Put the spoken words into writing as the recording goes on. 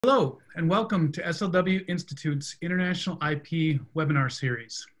Hello, and welcome to SLW Institute's International IP webinar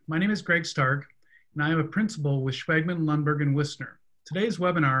series. My name is Greg Stark, and I am a principal with Schwegman Lundberg Woessner. Today's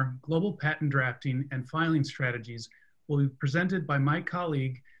webinar, Global Patent Drafting and Filing Strategies, will be presented by my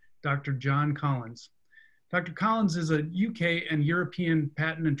colleague, Dr. John Collins. Dr. Collins is a UK and European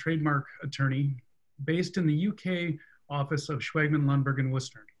patent and trademark attorney based in the UK office of Schwegman Lundberg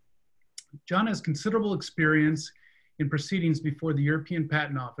Woessner. John has considerable experience in proceedings before the European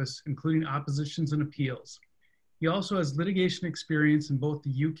Patent Office, including oppositions and appeals. He also has litigation experience in both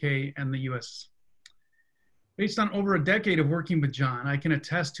the UK and the US. Based on over a decade of working with John, I can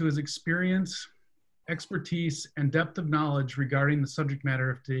attest to his experience, expertise, and depth of knowledge regarding the subject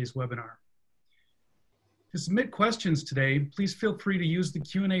matter of today's webinar. To submit questions today, please feel free to use the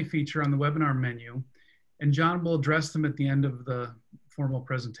Q&A feature on the webinar menu, and John will address them at the end of the formal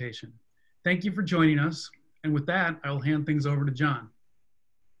presentation. Thank you for joining us. And with that, I'll hand things over to John.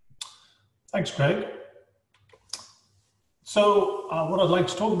 Thanks, Craig. So what I'd like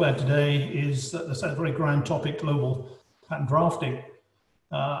to talk about today is a very grand topic, global patent drafting.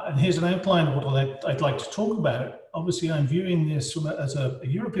 And here's an outline of what I'd like to talk about. Obviously, I'm viewing this as a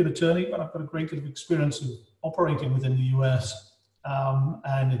European attorney, but I've got a great deal of experience of operating within the US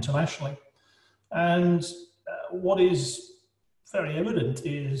and internationally. And what is very evident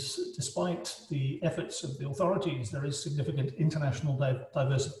is, despite the efforts of the authorities, there is significant international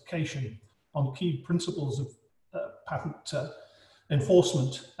diversification on key principles of patent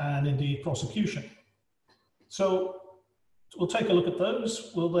enforcement and indeed prosecution. So we'll take a look at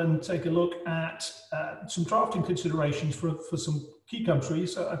those. We'll then take a look at some drafting considerations for some key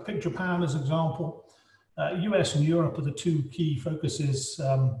countries. I picked Japan as an example. US and Europe are the two key focuses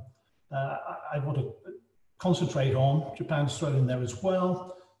I want to concentrate on. Japan's thrown in there as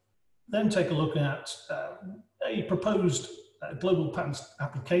well. Then take a look at a proposed global patent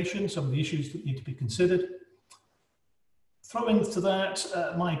application, some of the issues that need to be considered. Throw into that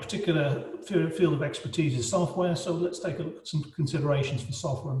my particular field of expertise is software, so let's take a look at some considerations for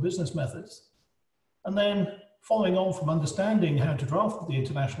software and business methods. And then following on from understanding how to draft the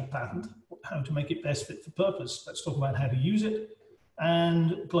international patent, how to make it best fit for purpose, let's talk about how to use it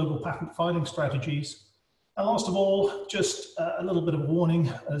and global patent filing strategies. And last of all, just a little bit of a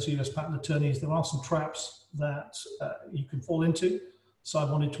warning, as US patent attorneys, there are some traps that you can fall into. So I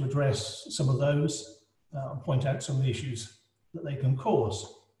wanted to address some of those and point out some of the issues that they can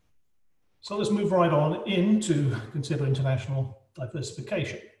cause. So let's move right on in to consider international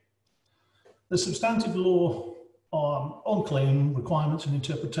diversification. The substantive law on claim requirements and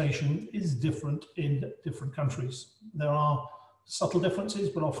interpretation is different in different countries. There are subtle differences,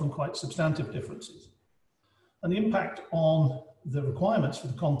 but often quite substantive differences. And the impact on the requirements for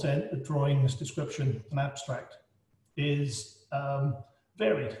the content, the drawings, description, and abstract is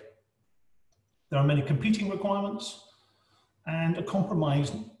varied. There are many competing requirements, and a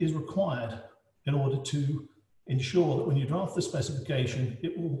compromise is required in order to ensure that when you draft the specification,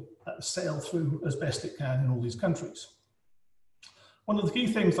 it will sail through as best it can in all these countries. One of the key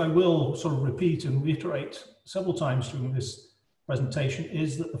things I will sort of repeat and reiterate several times during this presentation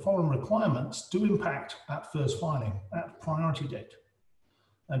is that the foreign requirements do impact at first filing, at priority date.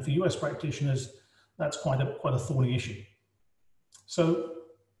 And for US practitioners, that's quite a thorny issue. So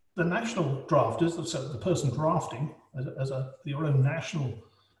the national drafters, so the person drafting as your own national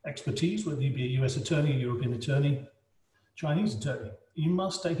expertise, whether you be a US attorney, a European attorney, Chinese attorney, you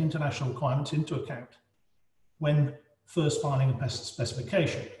must take international requirements into account when first filing a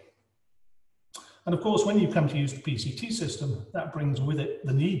specification. And of course, when you come to use the PCT system, that brings with it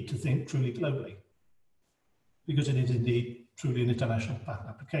the need to think truly globally, because it is indeed truly an international patent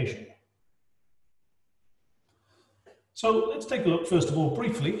application. So let's take a look, first of all,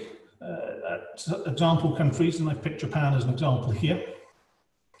 briefly at example countries, and I've picked Japan as an example here.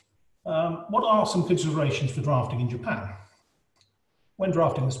 What are some considerations for drafting in Japan? When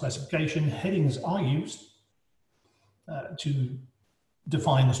drafting the specification, headings are used to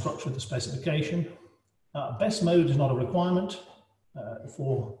define the structure of the specification. Best mode is not a requirement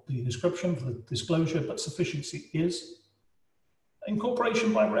for the description, for the disclosure, but sufficiency is.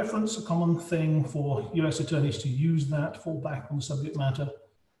 Incorporation by reference, a common thing for US attorneys to use that, fall back on the subject matter.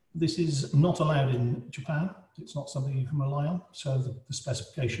 This is not allowed in Japan. It's not something you can rely on. So the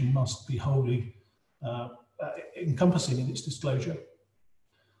specification must be wholly encompassing in its disclosure.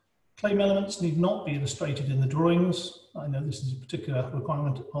 Claim elements need not be illustrated in the drawings. I know this is a particular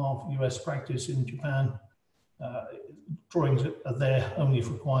requirement of US practice in Japan. Drawings are there only if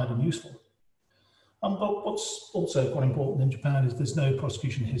required and useful. But what's also quite important in Japan is there's no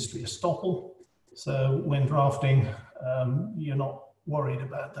prosecution history estoppel. So when drafting, you're not worried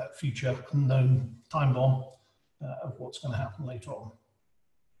about that future unknown time bomb of what's going to happen later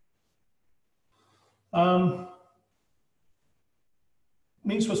on.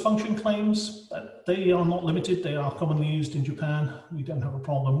 Means plus function claims, they are not limited. They are commonly used in Japan. We don't have a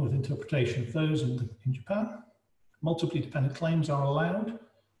problem with interpretation of those in Japan. Multiply dependent claims are allowed.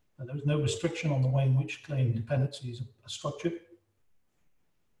 There is no restriction on the way in which claim dependencies are structured.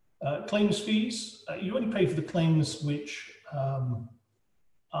 Claims fees, you only pay for the claims which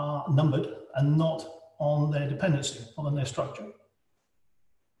are numbered and not on their dependency, not on their structure.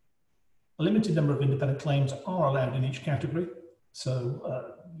 A limited number of independent claims are allowed in each category.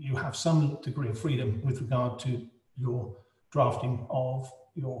 So you have some degree of freedom with regard to your drafting of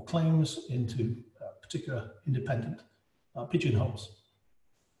your claims into particular independent pigeonholes.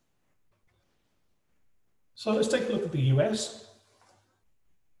 So let's take a look at the US.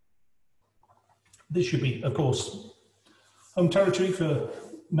 This should be, of course, home territory for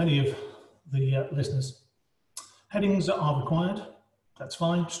many of the listeners. Headings are required. That's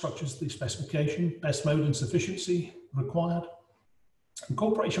fine. Structures the specification. Best mode and sufficiency required.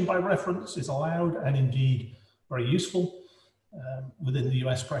 Incorporation by reference is allowed and indeed very useful within the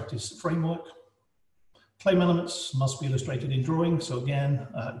US practice framework. Claim elements must be illustrated in drawing. So again,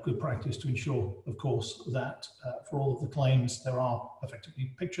 good practice to ensure, of course, that for all of the claims, there are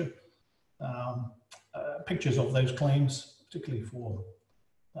effectively pictures of those claims, particularly for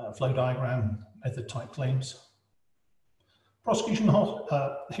flow diagram method type claims. Prosecution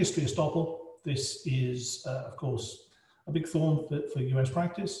history estoppel. This is, of course, a big thorn for US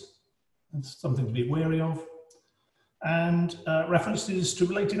practice. It's something to be wary of. And references to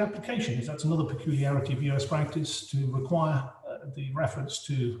related applications. That's another peculiarity of US practice, to require the reference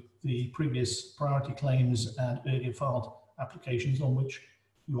to the previous priority claims and earlier filed applications on which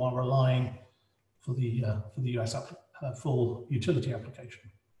you are relying for the US full utility application.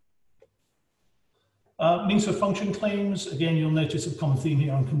 Means for function claims, again, you'll notice a common theme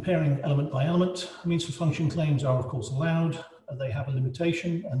here on comparing element by element. Means for function claims are, of course, allowed. They have a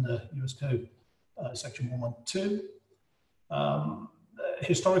limitation under US Code section 112.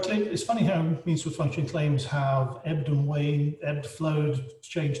 Historically, it's funny how means for function claims have ebbed and waned, ebbed, flowed,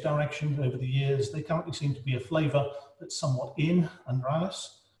 changed direction over the years. They currently seem to be a flavor that's somewhat in under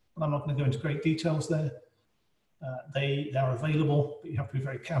Alice, but I'm not going to go into great details there. They are available, but you have to be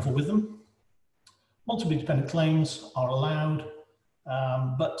very careful with them. Multiply dependent claims are allowed,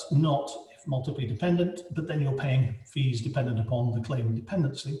 but not if multiply dependent, but then you're paying fees dependent upon the claim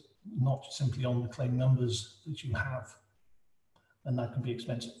dependency, not simply on the claim numbers that you have, and that can be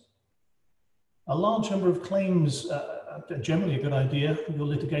expensive. A large number of claims are generally a good idea. Your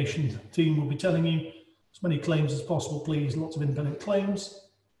litigation team will be telling you as many claims as possible, please, lots of independent claims.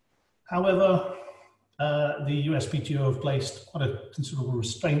 However, the USPTO have placed quite a considerable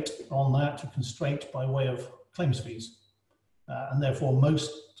restraint on that, a constraint by way of claims fees. And therefore,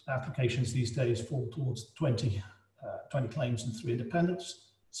 most applications these days fall towards 20 claims and 3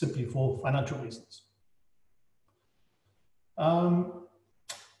 independents, simply for financial reasons.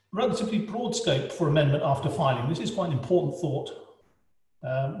 Relatively broad scope for amendment after filing. This is quite an important thought,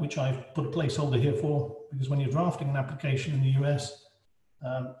 which I've put a placeholder here for, because when you're drafting an application in the US,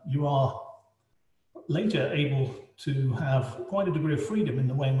 you are later able to have quite a degree of freedom in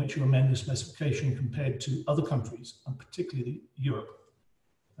the way in which you amend the specification compared to other countries, and particularly Europe.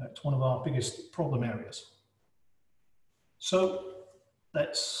 It's one of our biggest problem areas. So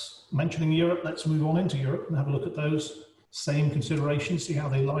mentioning Europe, let's move on into Europe and have a look at those same considerations, see how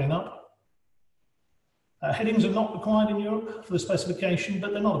they line up. Headings are not required in Europe for the specification,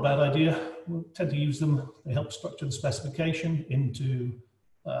 but they're not a bad idea. We'll tend to use them. They help structure the specification into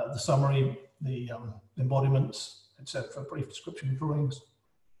the summary, the embodiments, etc., brief description of drawings.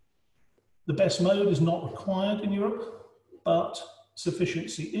 The best mode is not required in Europe, but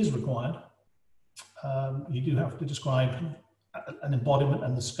sufficiency is required. You do have to describe an embodiment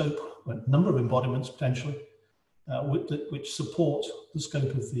and the scope, a number of embodiments potentially, which support the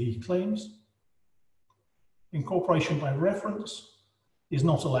scope of the claims. Incorporation by reference is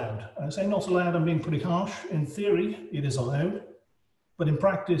not allowed. I say not allowed, I'm being pretty harsh. In theory, it is allowed. But in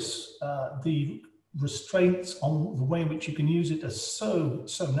practice, the restraints on the way in which you can use it are so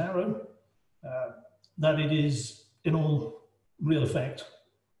narrow that it is, in all real effect,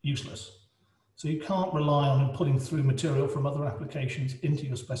 useless. So you can't rely on putting through material from other applications into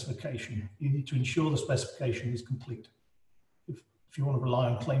your specification. You need to ensure the specification is complete if you want to rely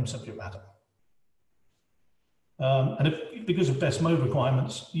on claim subject matter. And because of best mode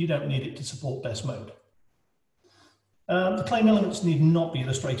requirements, you don't need it to support best mode. The claim elements need not be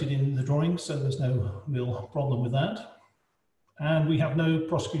illustrated in the drawing, so there's no real problem with that. And we have no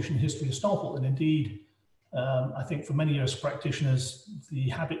prosecution history estoppel. And indeed, I think for many US practitioners, the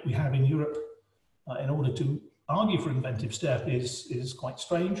habit we have in Europe in order to argue for inventive step is quite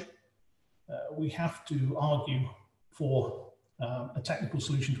strange. We have to argue for a technical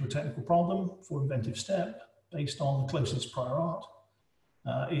solution to a technical problem for inventive step based on the closest prior art.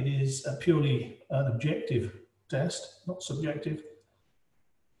 It is a purely an objective test, not subjective,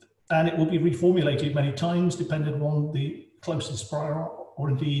 and it will be reformulated many times depending on the closest prior art, or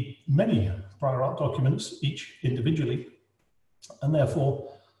indeed many prior art documents, each individually, and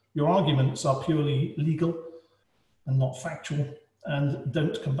therefore your arguments are purely legal and not factual, and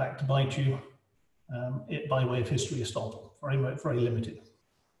don't come back to bite you by way of history estoppel. Very limited.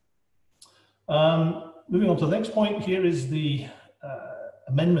 Moving on to the next point, here is the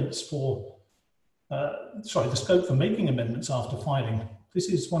amendments for, the scope for making amendments after filing. This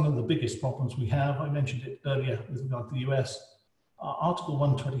is one of the biggest problems we have. I mentioned it earlier with regard to the US. Article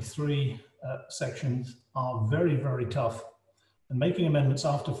 123 sections are very, very tough, and making amendments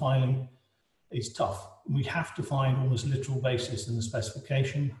after filing is tough. We have to find almost literal basis in the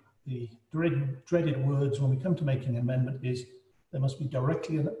specification. The dreaded words when we come to making an amendment is they must be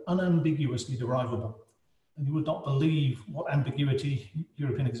directly and unambiguously derivable. And you would not believe what ambiguity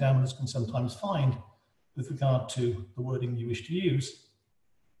European examiners can sometimes find with regard to the wording you wish to use,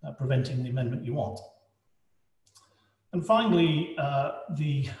 preventing the amendment you want. And finally,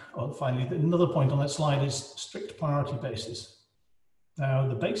 another point on that slide is strict priority basis. Now,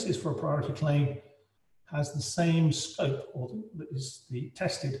 the basis for a priority claim has the same scope, or is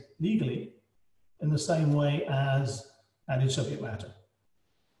tested legally in the same way as added subject matter.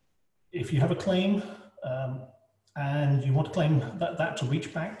 If you have a claim and you want to claim that to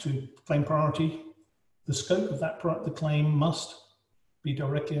reach back to claim priority, the scope of the claim must be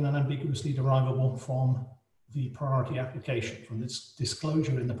directly and unambiguously derivable from the priority application, from this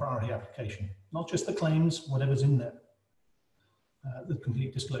disclosure in the priority application, not just the claims, whatever's in there, the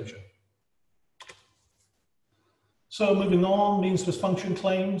complete disclosure. So moving on, means plus function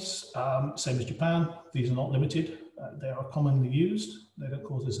claims, same as Japan, these are not limited. They are commonly used. They don't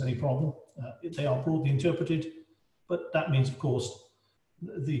cause us any problem. They are broadly interpreted, but that means, of course,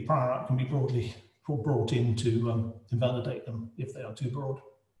 the prior art can be broadly brought in to invalidate them if they are too broad.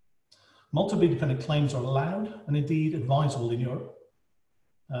 Multiple dependent claims are allowed and indeed advisable in Europe.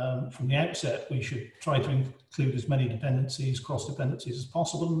 From the outset, we should try to include as many dependencies, cross-dependencies as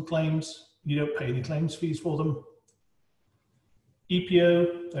possible in the claims. You don't pay any claims fees for them.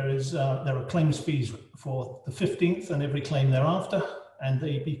 EPO, there are claims fees for the 15th and every claim thereafter, and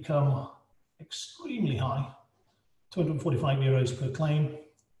they become extremely high, 245 euros per claim,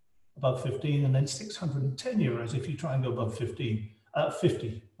 above 15, and then 610 euros if you try and go above 50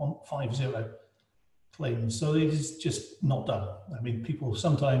 claims. So it is just not done. I mean, people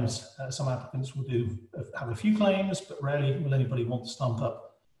sometimes, some applicants will have a few claims, but rarely will anybody want to stump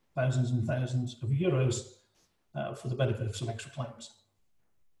up thousands and thousands of euros for the benefit of some extra claims.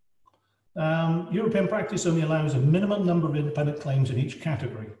 European practice only allows a minimum number of independent claims in each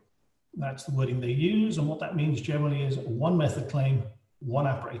category. That's the wording they use, and what that means generally is one method claim, one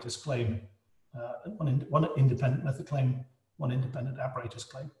apparatus claim, one independent method claim, one independent apparatus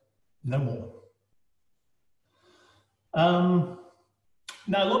claim, no more.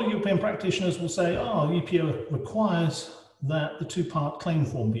 Now, a lot of European practitioners will say, oh, EPO requires that the two-part claim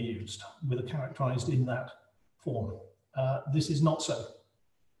form be used with a characterized in that form. This is not so.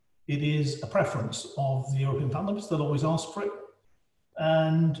 It is a preference of the European Parliament. They'll always ask for it.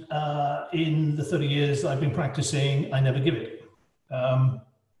 And in the 30 years I've been practicing, I never give it.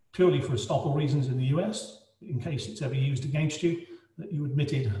 Purely for estoppel reasons in the US, in case it's ever used against you, that you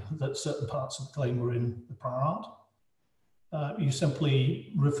admitted that certain parts of the claim were in the prior art. You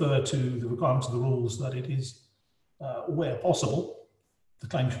simply refer to the requirements of the rules that it is, where possible, the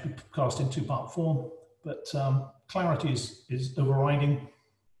claim should be cast in two-part form, but clarity is overriding.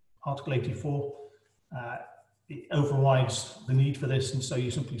 Article 84, it overrides the need for this, and so you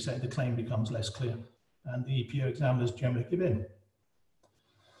simply say the claim becomes less clear, and the EPO examiners generally give in.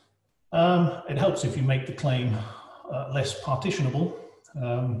 It helps if you make the claim less partitionable,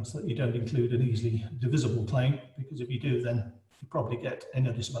 so that you don't include an easily divisible claim, because if you do, then you probably get a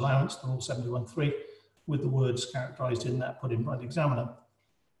notice of allowance, the rule 71.3, with the words characterized in that put in by the examiner.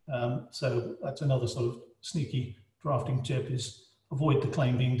 So that's another sort of sneaky drafting tip, is avoid the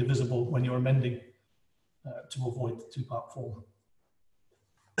claim being divisible when you're amending to avoid the two-part form.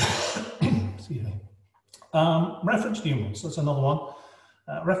 Excuse me. Reference numerals, that's another one.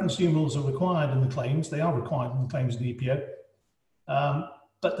 Reference numerals are required in the claims. They are required in the claims of the EPO,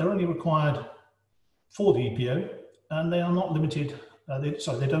 but they're only required for the EPO and they are not limited,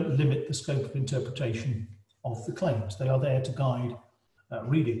 they don't limit the scope of interpretation of the claims. They are there to guide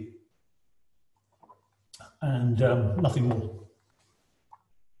reading and nothing more.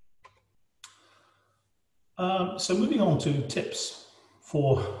 So moving on to tips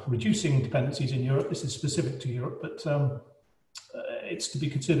for reducing dependencies in Europe. This is specific to Europe, but it's to be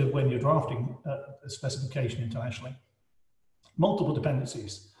considered when you're drafting a specification internationally. Multiple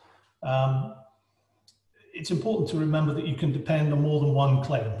dependencies. It's important to remember that you can depend on more than one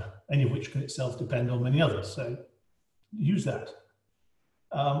claim, any of which can itself depend on many others, so use that.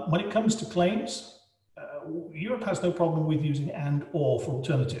 When it comes to claims, Europe has no problem with using and or for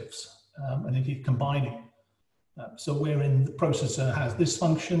alternatives, and indeed combining. So wherein the processor has this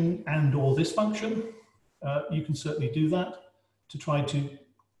function and or this function, you can certainly do that to try to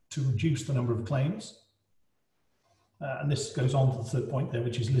reduce the number of claims. And this goes on to the third point there,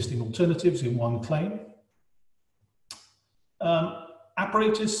 which is listing alternatives in one claim.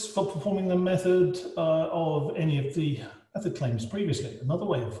 Apparatus for performing the method of any of the method claims previously. Another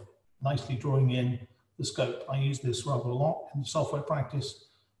way of nicely drawing in the scope. I use this rather a lot in software practice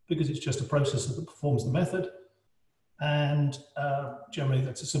because it's just a processor that performs the method. And generally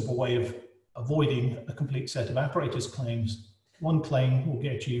that's a simple way of avoiding a complete set of apparatus claims. One claim will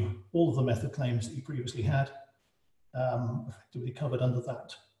get you all of the method claims that you previously had, effectively covered under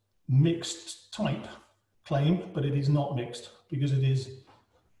that mixed type claim, but it is not mixed because it is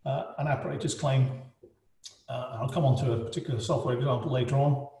an apparatus claim. I'll come on to a particular software example later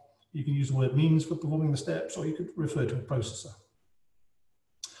on. You can use the word means for performing the steps, or you could refer to a processor.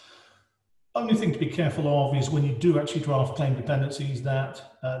 Only thing to be careful of is when you do actually draft claim dependencies that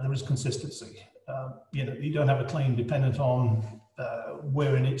there is consistency. You don't have a claim dependent on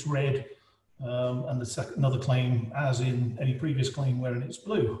wherein it's red and another claim as in any previous claim wherein it's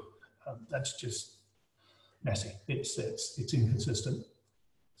blue. That's just messy. It's inconsistent.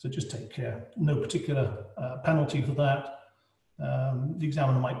 So just take care. No particular penalty for that. The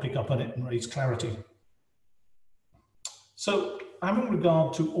examiner might pick up on it and raise clarity. So having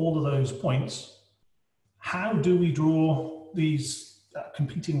regard to all of those points, how do we draw these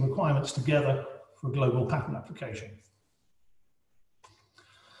competing requirements together for a global patent application?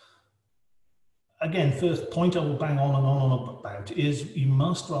 Again, first point I will bang on and on about is you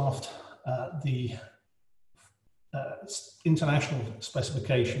must draft the international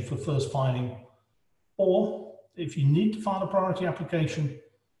specification for first filing, or if you need to file a priority application,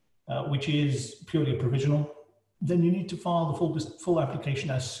 which is purely provisional, then you need to file the full application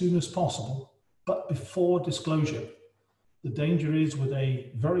as soon as possible, but before disclosure. The danger is with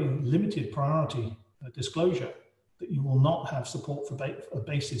a very limited priority disclosure that you will not have support for a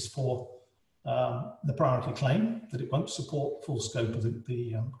basis for the priority claim, that it won't support full scope of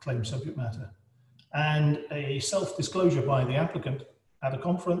the claim subject matter. And a self-disclosure by the applicant at a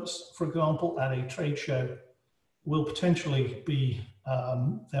conference, for example, at a trade show, will potentially be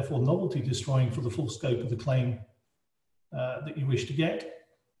therefore novelty destroying for the full scope of the claim that you wish to get.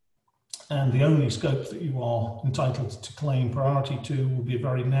 And the only scope that you are entitled to claim priority to will be a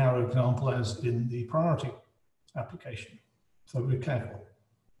very narrow example as in the priority application. So be careful.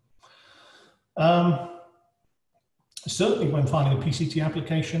 Certainly when filing a PCT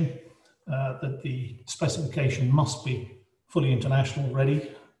application, that the specification must be fully international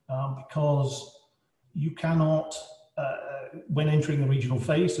ready, because you cannot, when entering the regional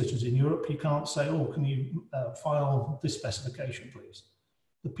phase, such as in Europe, you can't say, oh, can you file this specification, please?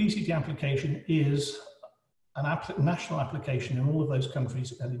 The PCT application is a national application in all of those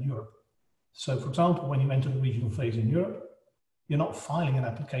countries and in Europe. So, for example, when you enter the regional phase in Europe, you're not filing an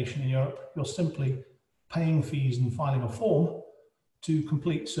application in Europe, you're simply paying fees and filing a form to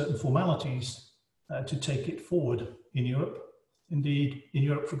complete certain formalities to take it forward in Europe. Indeed, in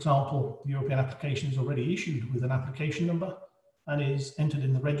Europe, for example, the European application is already issued with an application number and is entered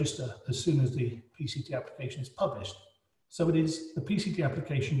in the register as soon as the PCT application is published. So it is, the PCT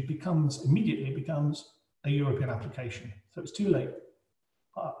application immediately becomes a European application. So it's too late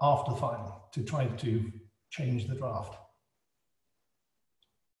after the filing to try to change the draft.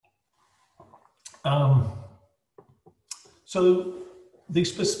 So the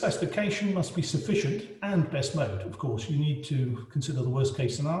specification must be sufficient and best mode. Of course, you need to consider the worst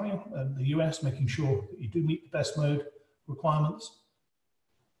case scenario, the US, making sure that you do meet the best mode requirements.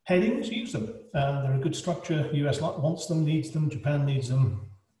 Headings, use them. They're a good structure. US wants them, needs them, Japan needs them.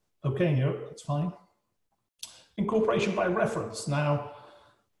 Okay, in Europe, that's fine. Incorporation by reference. Now,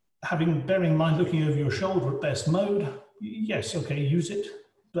 bearing in mind looking over your shoulder at best mode, yes, okay, use it,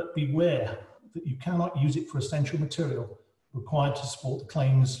 but beware that you cannot use it for essential material required to support the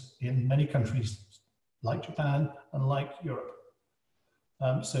claims in many countries like Japan and like Europe.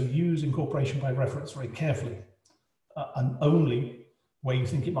 So use incorporation by reference very carefully, and only where you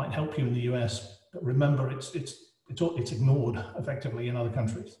think it might help you in the US. But remember, it's ignored effectively in other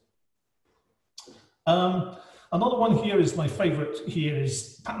countries. Another one here is my favorite here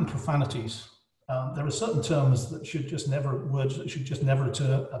is patent profanities. There are certain terms that should just never, words that should just never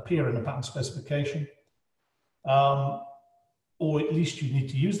appear in a patent specification. Or at least you need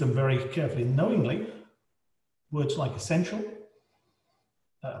to use them very carefully and knowingly. Words like essential,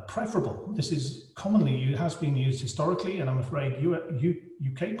 preferable. This is commonly has been used historically, and I'm afraid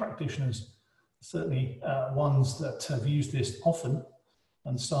UK practitioners, certainly ones that have used this often,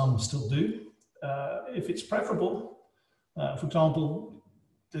 and some still do. If it's preferable, for example,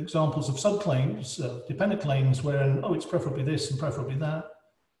 the examples of subclaims, dependent claims, wherein, oh, it's preferably this and preferably that.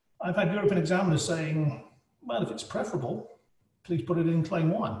 I've had European examiners saying, well, if it's preferable, please put it in claim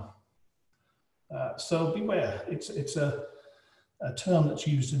 1. So beware, it's a term that's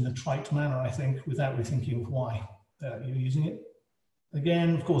used in a trite manner, I think, without rethinking why you're using it.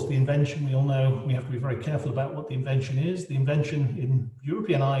 Again, of course, the invention, we all know we have to be very careful about what the invention is. The invention in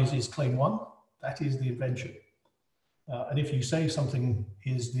European eyes is claim 1. That is the invention. And if you say something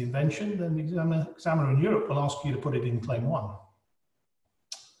is the invention, then the examiner in Europe will ask you to put it in claim 1.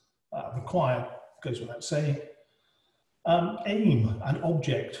 Required goes without saying. Aim and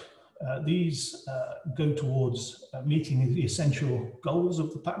object. These go towards meeting the essential goals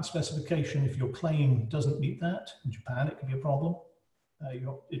of the patent specification. If your claim doesn't meet that, in Japan it can be a problem.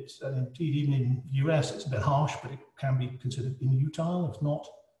 Indeed, even in the US, it's a bit harsh, but it can be considered inutile if not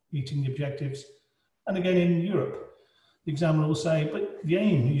meeting the objectives. And again, in Europe, the examiner will say, but the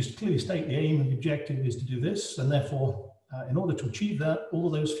aim, you clearly state the aim and the objective is to do this, and therefore, in order to achieve that, all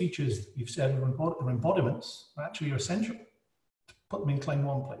of those features that you've said are embodiments actually are essential. Put them in claim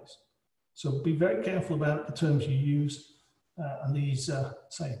 1, please. So be very careful about the terms you use, and these,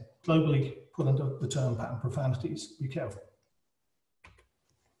 say, globally put under the term patent profanities. Be careful.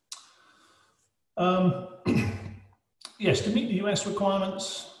 Yes, to meet the US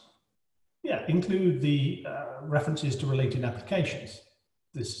requirements, yeah, include the references to related applications.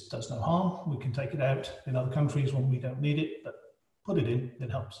 This does no harm. We can take it out in other countries when we don't need it, but put it in, it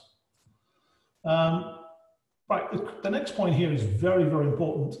helps. Right, the next point here is very, very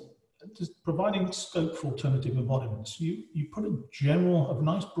important. Just providing scope for alternative embodiments. You put a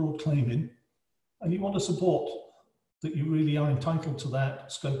nice broad claim in, and you want to support that you really are entitled to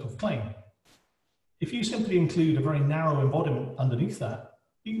that scope of claim. If you simply include a very narrow embodiment underneath that,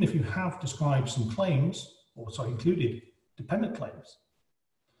 even if you have described some claims, or sorry, included dependent claims,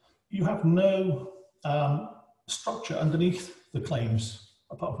 you have no structure underneath the claims,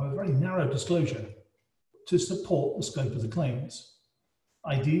 apart from a very narrow disclosure, to support the scope of the claims.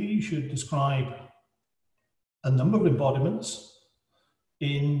 Ideally, you should describe a number of embodiments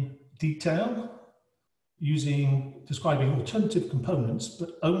in detail, describing alternative components,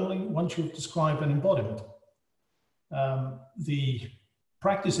 but only once you've described an embodiment. The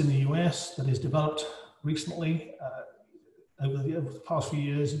practice in the US that is developed recently over the past few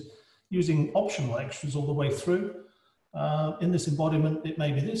years, using optional extras all the way through. In this embodiment, it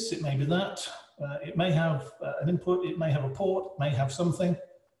may be this, it may be that. It may have an input, it may have a port, it may have something.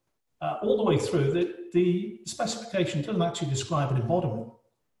 All the way through, the specification doesn't actually describe an embodiment.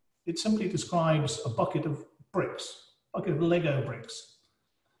 It simply describes a bucket of bricks, a bucket of Lego bricks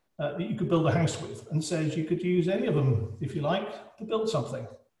that you could build a house with, and says you could use any of them, if you like, to build something.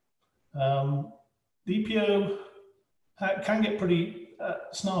 The EPO can get pretty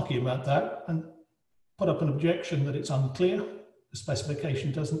snarky about that and put up an objection that it's unclear. The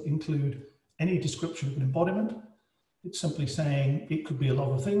specification doesn't include any description of an embodiment. It's simply saying it could be a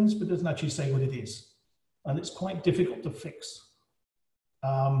lot of things, but doesn't actually say what it is. And it's quite difficult to fix.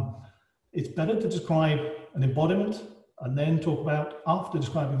 It's better to describe an embodiment and then talk about, after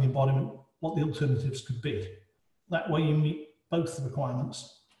describing the embodiment, what the alternatives could be. That way you meet both the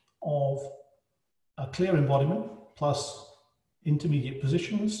requirements of a clear embodiment plus intermediate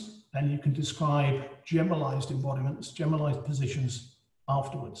positions, and you can describe generalized embodiments, generalized positions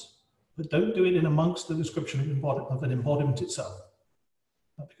afterwards. But don't do it in amongst the description of an embodiment itself.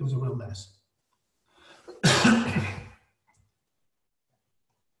 That becomes a real mess.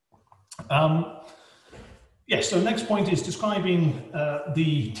 Yes, so the next point is describing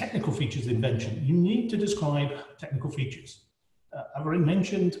the technical features of the invention. You need to describe technical features. I've already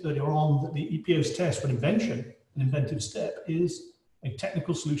mentioned earlier on that the EPO's test for an invention, an inventive step, is a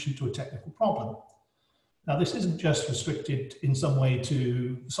technical solution to a technical problem. Now, this isn't just restricted in some way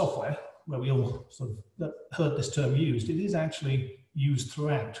to software, where we all sort of heard this term used. It is actually used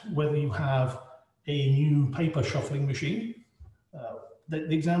throughout, whether you have a new paper shuffling machine,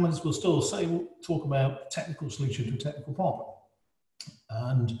 the examiners will still talk about technical solution to a technical problem.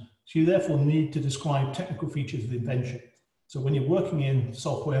 And so you therefore need to describe technical features of the invention. So when you're working in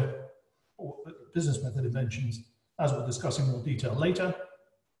software or business method inventions, as we'll discuss in more detail later,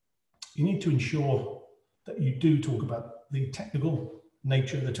 you need to ensure that you do talk about the technical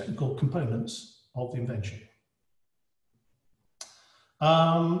nature, the technical components of the invention.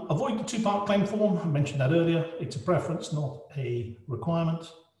 Avoid the two-part claim form. I mentioned that earlier. It's a preference, not a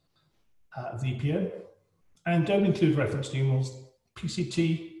requirement of the EPO. And don't include reference numerals.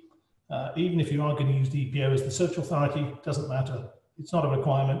 PCT, even if you are going to use the EPO as the search authority, doesn't matter. It's not a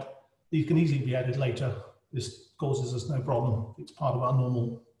requirement. These can easily be added later. This causes us no problem. It's part of our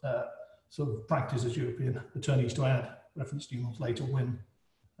normal sort of practice as European attorneys to add reference numerals later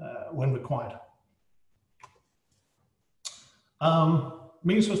when required.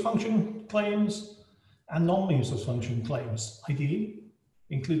 Means plus function claims and non-means plus function claims, ideally,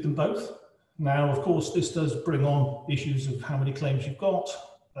 include them both. Now, of course, this does bring on issues of how many claims you've got.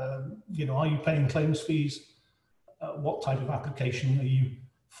 You know, are you paying claims fees? What type of application are you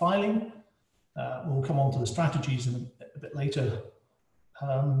filing? We'll come on to the strategies in a bit later.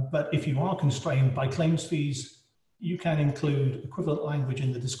 But if you are constrained by claims fees, you can include equivalent language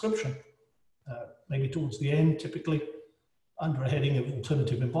in the description, maybe towards the end, typically, under a heading of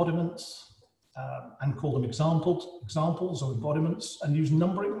alternative embodiments, and call them examples or embodiments, and use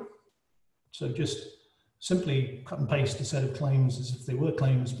numbering. So just simply cut and paste a set of claims as if they were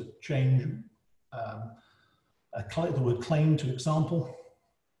claims, but change the word claim to example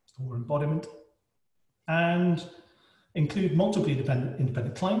or embodiment, and include multiply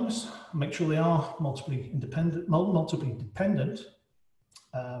independent claims. Make sure they are multiply dependent,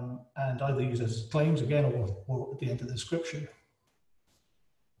 and either use as claims again or at the end of the description.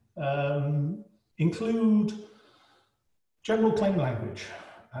 Include general claim language,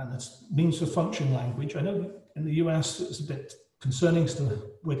 and that's means for function language. I know in the US it's a bit concerning as to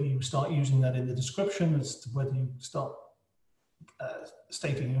whether you start using that in the description, as to whether you start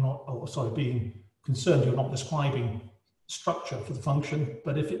stating you're not, or sorry, being concerned you're not describing structure for the function.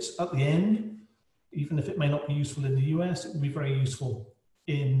 But if it's at the end, even if it may not be useful in the US, it will be very useful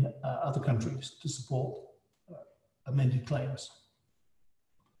in other countries to support amended claims.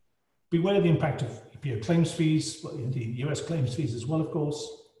 Beware the impact of EPO claims fees, well, indeed US claims fees as well, of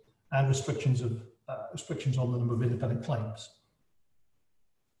course, and restrictions on the number of independent claims.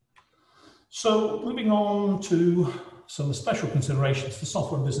 So moving on to some special considerations for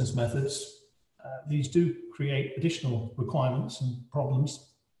software and business methods. These do create additional requirements and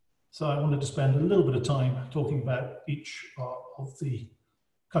problems. So I wanted to spend a little bit of time talking about each of the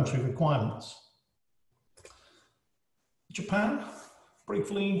country requirements. Japan,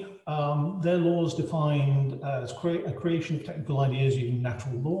 briefly, their laws defined as a creation of technical ideas using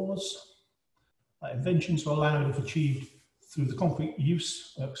natural laws. Inventions are allowed if achieved through the concrete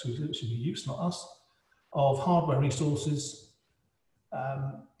use, use, not us, of hardware resources.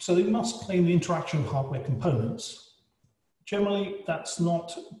 So they must claim the interaction of hardware components. Generally, that's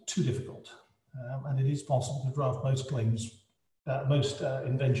not too difficult, and it is possible to draft most claims, most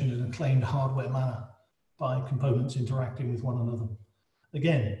inventions in a claimed hardware manner by components interacting with one another.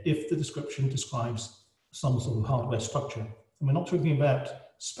 Again, if the description describes some sort of hardware structure. And we're not talking about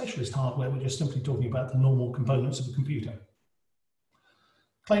specialist hardware, we're just simply talking about the normal components of a computer.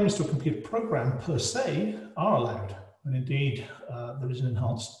 Claims to a computer program per se are allowed, and indeed there is an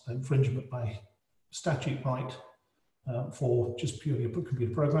enhanced infringement by statute right for just purely a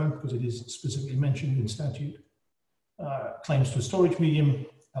computer program, because it is specifically mentioned in statute. Claims to a storage medium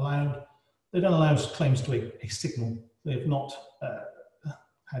allowed. They don't allow claims to a signal. They have not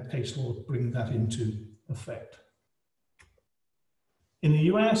had case law bring that into effect. In the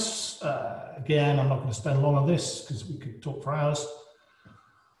US, again, I'm not going to spend long on this because we could talk for hours.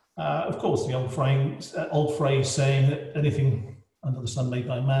 Of course, the old phrase saying that anything under the sun made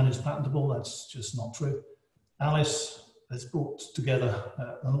by man is patentable, that's just not true. Alice has brought together,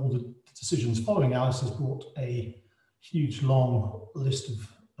 and all the decisions following Alice has brought a huge long list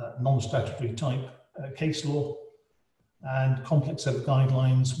of non-statutory type case law and complex set of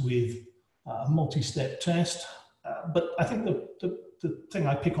guidelines with a multi-step test. But I think the thing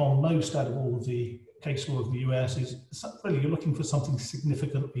I pick on most out of all of the case law of the US is really you're looking for something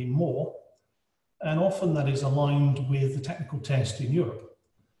significantly more, and often that is aligned with the technical test in Europe.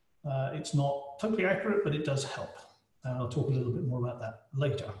 It's not totally accurate, but it does help. And I'll talk a little bit more about that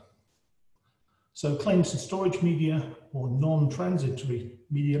later. So claims to storage media or non-transitory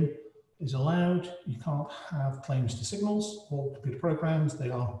medium is allowed. You can't have claims to signals or computer programs. They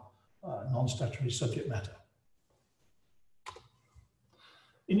are non-statutory subject matter.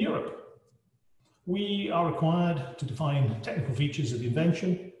 In Europe, we are required to define technical features of the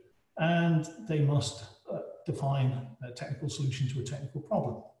invention, and they must define a technical solution to a technical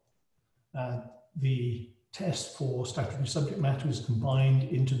problem. The test for statutory subject matter is combined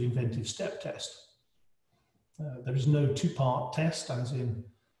into the inventive step test. There is no two-part test, as in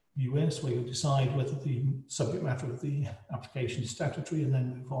the US, where you decide whether the subject matter of the application is statutory and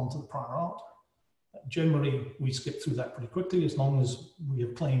then move on to the prior art. Generally, we skip through that pretty quickly as long as we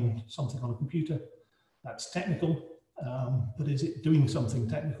have claimed something on a computer. That's technical, but is it doing something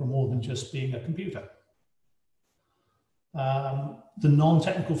technical more than just being a computer? The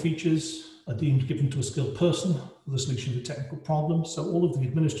non-technical features are deemed given to a skilled person for the solution of a technical problem. So all of the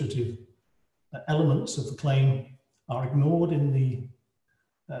administrative elements of the claim are ignored in the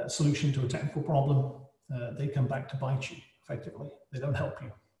solution to a technical problem. They come back to bite you, effectively. They don't help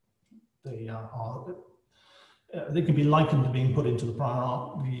you. They can be likened to being put into the prior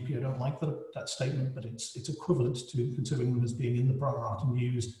art. The EPO don't like that statement, but it's equivalent to considering them as being in the prior art and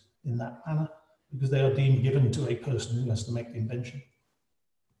used in that manner, because they are deemed given to a person who has to make the invention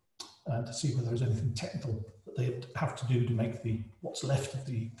to see whether there's anything technical that they have to do to make what's left of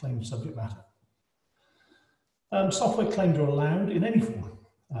the claimed subject matter. Software claims are allowed in any form.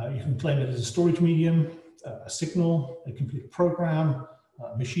 You can claim it as a storage medium, a signal, a computer program,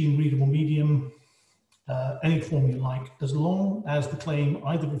 a machine readable medium, any form you like, as long as the claim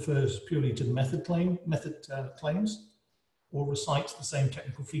either refers purely to the method claims or recites the same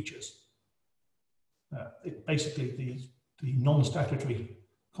technical features. Basically, the non-statutory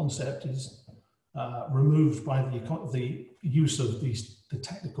concept is removed by the use of the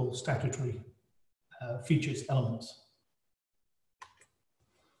technical statutory features elements.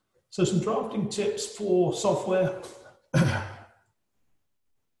 So some drafting tips for software.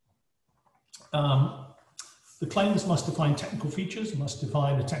 The claims must define technical features, must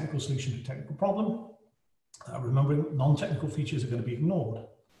define a technical solution to a technical problem. Remembering non-technical features are going to be ignored.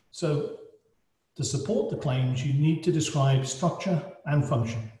 So to support the claims, you need to describe structure and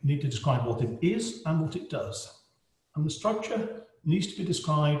function. You need to describe what it is and what it does. And the structure needs to be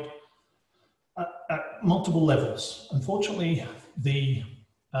described at multiple levels. Unfortunately, the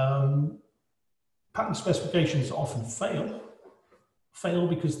patent specifications often fail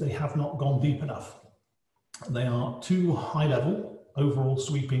because they have not gone deep enough. They are too high level, overall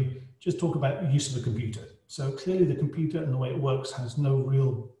sweeping, just talk about the use of a computer. So clearly the computer and the way it works has no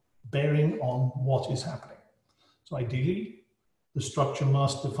real bearing on what is happening. So ideally, the structure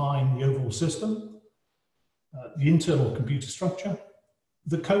must define the overall system, the internal computer structure,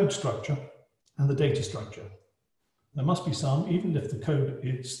 the code structure, and the data structure. There must be some, even if the code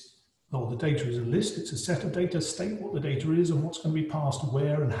the data is a list, it's a set of data, state what the data is and what's going to be passed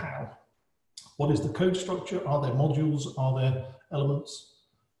where and how. What is the code structure? Are there modules? Are there elements?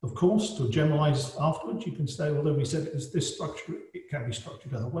 Of course, to generalize afterwards, you can say, although we said it was this structure, it can be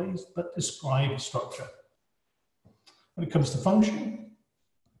structured other ways, but describe structure. When it comes to function,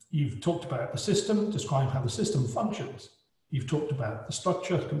 you've talked about the system, describe how the system functions. You've talked about the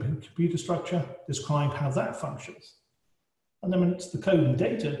structure, computer structure, describe how that functions. And then when it's the code and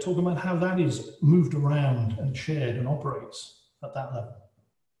data, talk about how that is moved around and shared and operates at that level.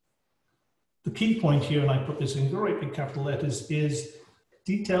 The key point here, and I put this in great big capital letters, is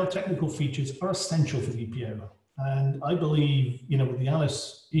detailed technical features are essential for the EPO. And I believe, with the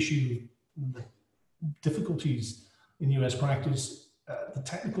Alice issue, the difficulties in US practice, the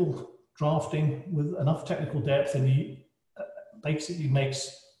technical drafting with enough technical depth basically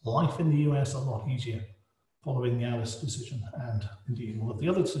makes life in the US a lot easier following the Alice decision and indeed all of the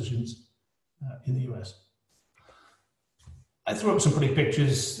other decisions in the US. I threw up some pretty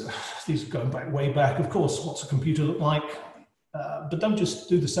pictures. These are going back way back. Of course, what's a computer look like? But don't just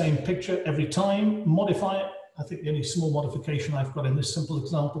do the same picture every time, modify it. I think the only small modification I've got in this simple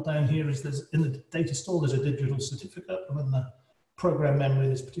example down here is in the data store, there's a digital certificate, and in the program memory,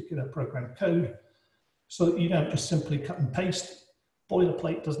 there's particular program code, so that you don't just simply cut and paste.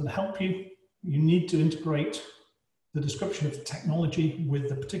 Boilerplate doesn't help you. You need to integrate the description of the technology with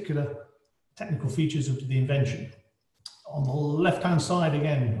the particular technical features of the invention. On the left-hand side,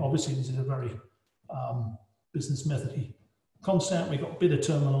 again, obviously this is a very business method-y concept. We've got bidder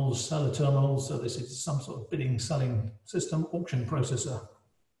terminals, seller terminals, so this is some sort of bidding, selling system, auction processor,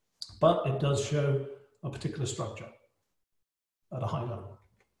 but it does show a particular structure at a high level.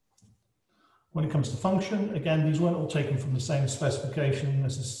 When it comes to function, again, these weren't all taken from the same specification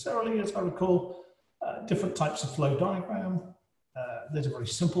necessarily, as I recall. Different types of flow diagram. There's a very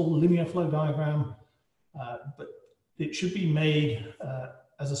simple linear flow diagram, but it should be made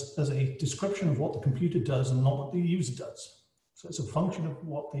as a description of what the computer does and not what the user does. So it's a function of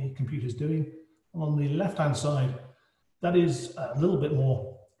what the computer is doing. And on the left-hand side, that is a little bit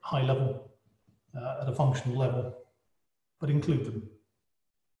more high level, at a functional level, but include them.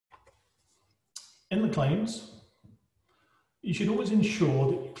 In the claims, you should always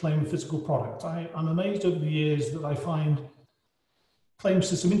ensure that you claim a physical product. I'm amazed over the years that I find claims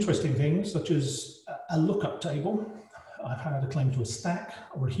to some interesting things, such as a lookup table. I've had a claim to a stack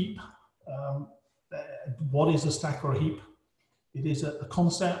or a heap. What is a stack or a heap? It is a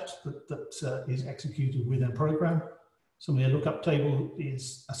concept that is executed within a program. Similarly, a lookup table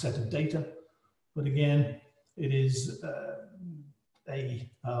is a set of data, but again, it is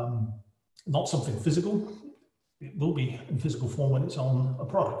not something physical. It will be in physical form when it's on a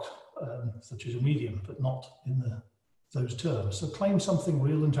product, such as a medium, but not in those terms. So claim something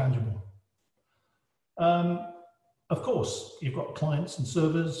real and tangible. Of course, you've got clients and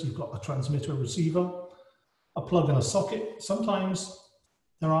servers, you've got a transmitter, receiver, a plug and a socket. Sometimes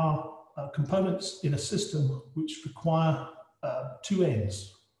there are components in a system which require two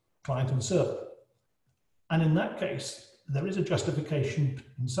ends, client and server. And in that case, there is a justification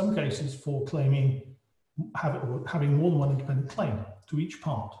in some cases for claiming, having more than one independent claim to each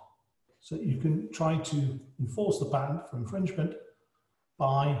part. So you can try to enforce the patent for infringement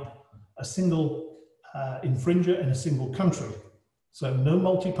by a single infringer in a single country. So no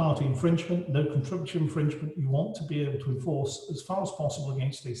multi-party infringement, no contributory infringement. You want to be able to enforce as far as possible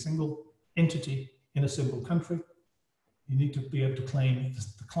against a single entity in a single country. You need to be able to claim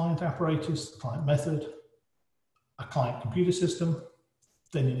the client apparatus, the client method, a client computer system.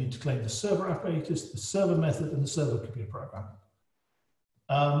 Then you need to claim the server apparatus, the server method, and the server computer program.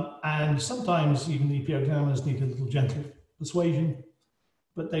 And sometimes even the EPO examiners need a little gentle persuasion,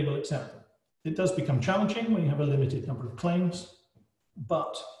 but they will accept them. It does become challenging when you have a limited number of claims,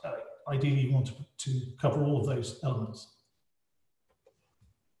 but ideally you want to cover all of those elements.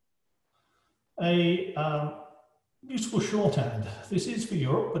 A useful shorthand. This is for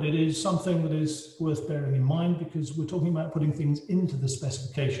Europe, but it is something that is worth bearing in mind because we're talking about putting things into the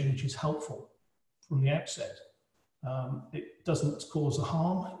specification, which is helpful from the outset. It doesn't cause a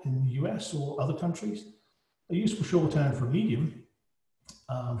harm in the US or other countries. A useful shorthand for a medium,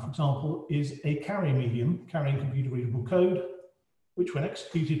 for example, is a carrier medium carrying computer readable code, which when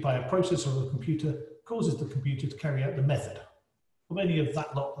executed by a processor or a computer, causes the computer to carry out the method of any of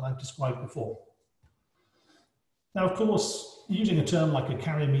that lot that I've described before. Now, of course, using a term like a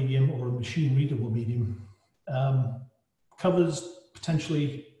carrier medium or a machine readable medium covers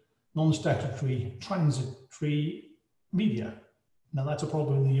potentially non-statutory transitory media. Now, that's a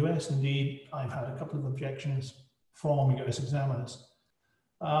problem in the US. Indeed, I've had a couple of objections from US examiners.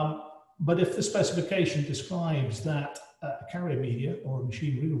 But if the specification describes that a carrier media or a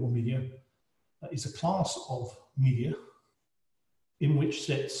machine readable media is a class of media in which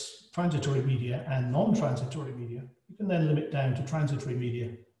sits transitory media and non-transitory media, you can then limit down to transitory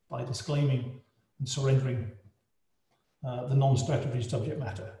media by disclaiming and surrendering the non-statutory subject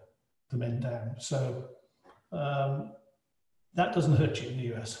matter to men down. So that doesn't hurt you in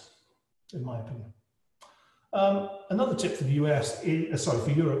the US, in my opinion. Another tip for the US, for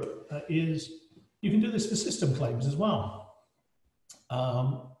Europe, is you can do this for system claims as well.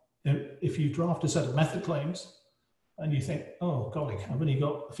 If you draft a set of method claims and you think, oh, golly, I've only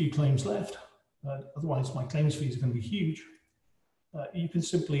got a few claims left, otherwise my claims fees are going to be huge, you can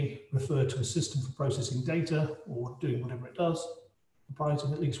simply refer to a system for processing data or doing whatever it does,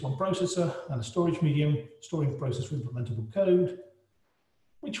 comprising at least one processor and a storage medium, storing processor implementable code,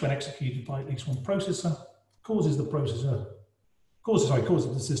 which when executed by at least one processor, causes the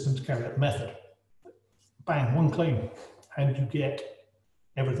system to carry out the method. Bang, one claim, and you get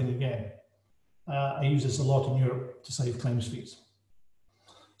everything again. I use this a lot in Europe to save claims fees.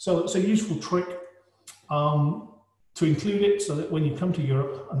 So it's a useful trick to include it so that when you come to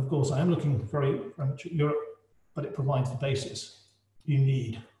Europe, and of course I am looking very much at Europe, but it provides the basis you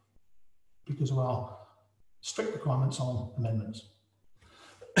need because of our strict requirements on amendments.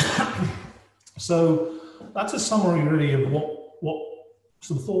 So that's a summary really of what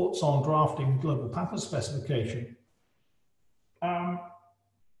some thoughts on drafting global patent specification.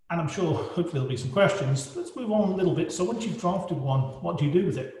 And I'm sure hopefully there'll be some questions. Let's move on a little bit. So once you've drafted one, what do you do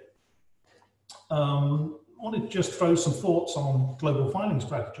with it? I wanted to just throw some thoughts on global filing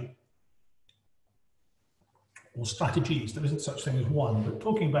strategy or strategies. There isn't such thing as one, but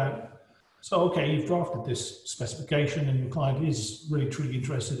talking about, so okay, you've drafted this specification and your client is really truly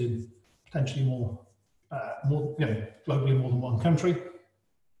interested in potentially globally more than one country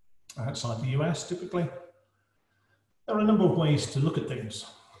outside the US typically. There are a number of ways to look at things.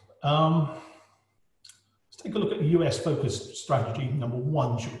 Let's take a look at the US-focused strategy, number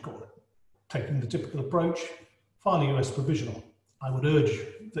one, should we call it. Taking the typical approach, file a US provisional. I would urge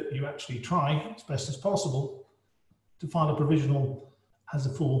that you actually try, as best as possible, to file a provisional as a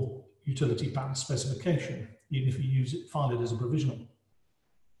full utility patent specification, even if you file it as a provisional.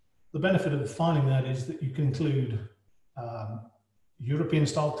 The benefit of filing that is that you can include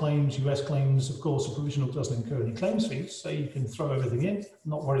European-style claims, US claims. Of course, a provisional doesn't incur any claims fees, so you can throw everything in,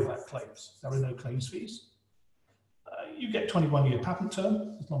 not worry about claims. There are no claims fees. You get 21-year patent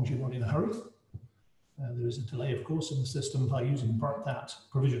term, as long as you're not in a hurry. There is a delay, of course, in the system by using that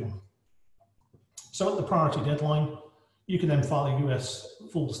provisional. So at the priority deadline, you can then file a US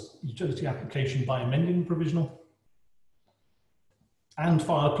full utility application by amending the provisional and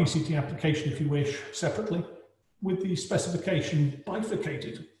file a PCT application, if you wish, separately, with the specification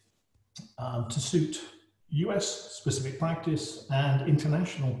bifurcated to suit US specific practice and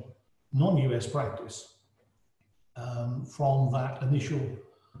international non-US practice from that initial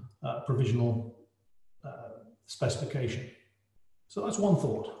provisional specification. So that's one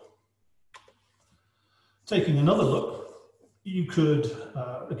thought. Taking another look, you could,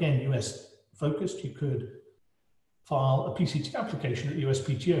 again, US focused, you could file a PCT application at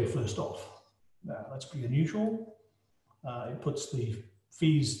USPTO first off. That's pretty unusual. It puts the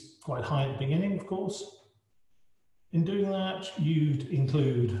fees quite high at the beginning, of course. In doing that, you'd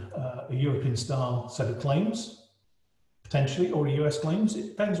include a European style set of claims, potentially, or US claims. It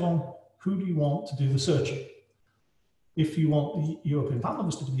depends on who do you want to do the searching. If you want the European Patent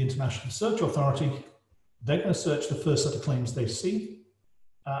Office to be the International Search Authority, they're going to search the first set of claims they see,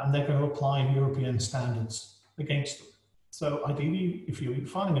 and they're going to apply European standards against them. So ideally, if you're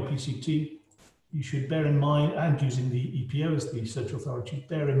filing a PCT, you should bear in mind, and using the EPO as the search authority,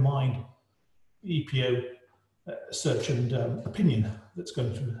 bear in mind the EPO search and opinion that's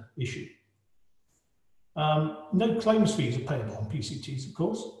going to issue. No claims fees are payable on PCTs, of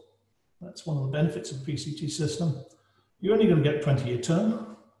course. That's one of the benefits of the PCT system. You're only going to get a 20-year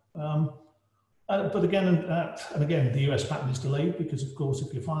term. But again, and again, the US patent is delayed because, of course,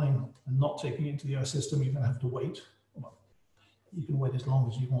 if you're filing and not taking it into the US system, you're going to have to wait. Well, you can wait as long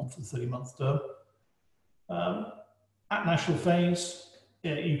as you want for the 30-month term. At national phase,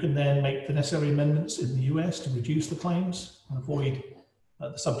 you can then make the necessary amendments in the US to reduce the claims and avoid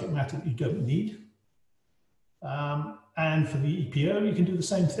the subject matter that you don't need. And for the EPO, you can do the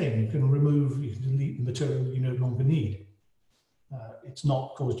same thing. You can delete the material you no longer need. It's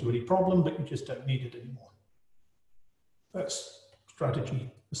not caused you any problem, but you just don't need it anymore. That's strategy,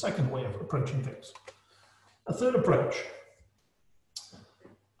 the second way of approaching things. A third approach,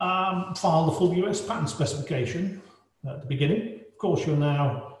 file the full US patent specification at the beginning. Of course, you're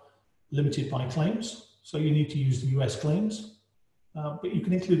now limited by claims, so you need to use the US claims, but you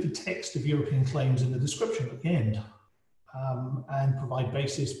can include the text of European claims in the description at the end, and provide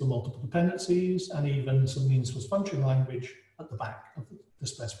basis for multiple dependencies and even some means plus function language at the back of the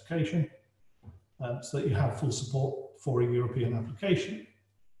specification, so that you have full support for a European application.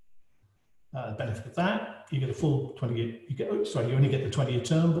 The benefit of that, you get a full 20-year, you only get the 20-year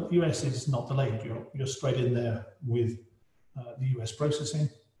term, but the US is not delayed. You're straight in there with the US processing.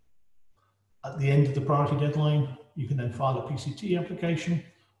 At the end of the priority deadline, you can then file a PCT application,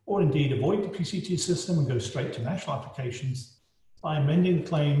 or indeed avoid the PCT system and go straight to national applications by amending the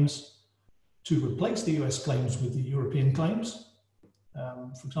claims to replace the US claims with the European claims.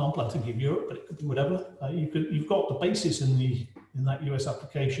 For example, I'm thinking of Europe, but it could be whatever. You've got the basis in that US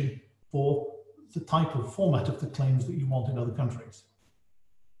application for the type of format of the claims that you want in other countries.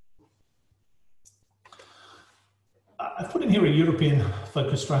 I've put in here a European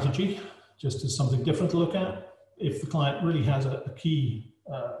focus strategy, just as something different to look at. If the client really has a key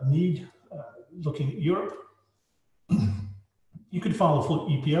need looking at Europe, you could file a full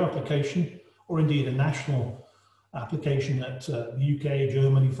EPO application, or indeed a national application at the UK,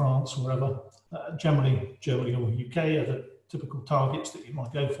 Germany, France, wherever. Generally, Germany or UK are the typical targets that you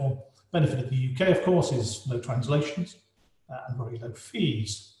might go for. Benefit of the UK, of course, is no translations and very low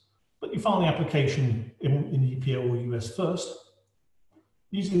fees. But you file the application in the EPO or US first,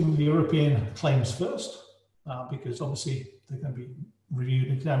 using the European claims first, because obviously they're going to be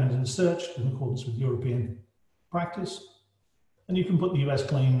reviewed, examined, and searched in accordance with European practice. And you can put the US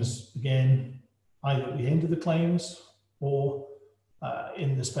claims again either at the end of the claims or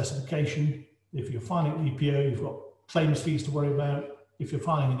in the specification. If you're filing the EPO, you've got claims fees to worry about. If you're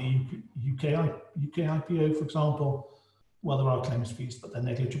filing in the UK IPO, for example, well, there are claims fees, but they're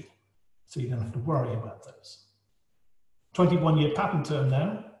negligible, so you don't have to worry about those. 21-year patent term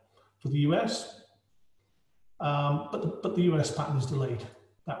now for the US. But the US patent is delayed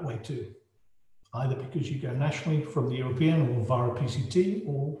that way too, either because you go nationally from the European or via PCT,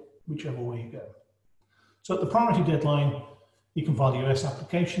 or whichever way you go. So at the priority deadline, you can file the US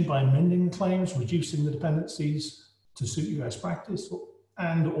application by amending the claims, reducing the dependencies to suit US practice,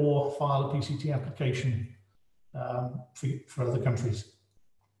 or file a PCT application for other countries.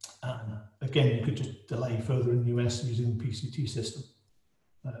 Again, you could just delay further in the US using the PCT system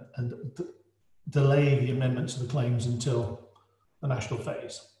and delay the amendments of the claims until the national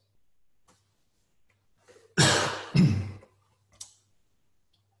phase.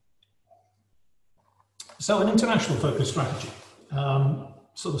 So an international focus strategy,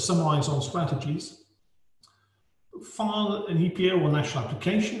 sort of summarize on strategies. File an EPO or national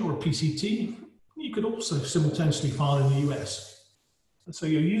application or a PCT. You could also simultaneously file in the US. So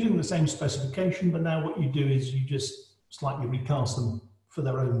you're using the same specification, but now what you do is you just slightly recast them for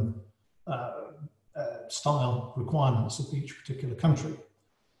their own style requirements of each particular country.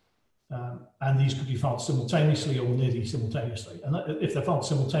 And these could be filed simultaneously or nearly simultaneously. And if they're filed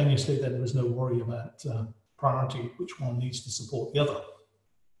simultaneously, then there's no worry about priority, which one needs to support the other.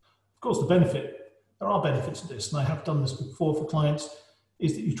 Of course, there are benefits to this, and I have done this before for clients,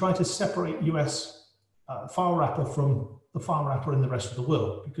 is that you try to separate US file wrapper from the file wrapper in the rest of the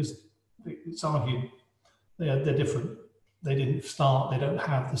world, because it's argued they're different. They didn't start, they don't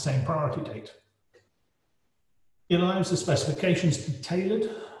have the same priority date. It allows the specifications to be tailored.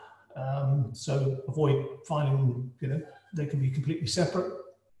 So avoid finding, they can be completely separate,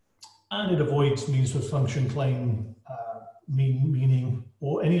 and it avoids means plus function claim, meaning,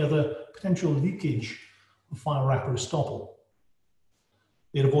 or any other potential leakage of file wrapper estoppel.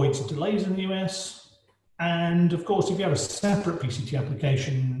 It avoids delays in the US, and of course, if you have a separate PCT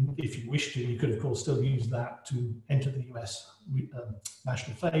application, if you wish to, you could of course still use that to enter the US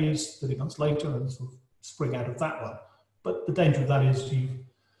national phase 30 months later and sort of spring out of that one. But the danger of that is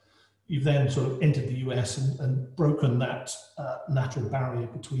you've then sort of entered the US and broken that natural barrier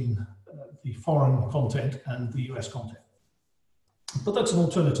between the foreign content and the US content. But that's an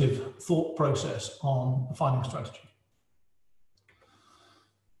alternative thought process on the filing strategy.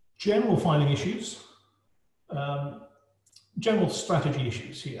 General filing issues, general strategy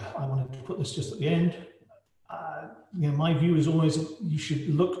issues here. I wanted to put this just at the end. My view is always you should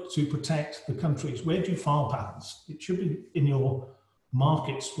look to protect the countries. Where do you file patents? It should be in your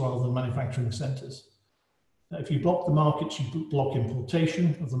markets rather than manufacturing centers. If you block the markets, you block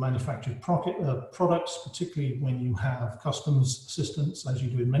importation of the manufactured products, particularly when you have customs assistance, as you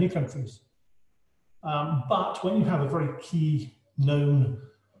do in many countries. But when you have a very key known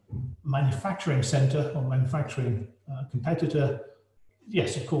manufacturing center or manufacturing competitor,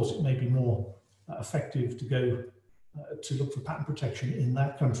 yes, of course, it may be more effective to go to look for patent protection in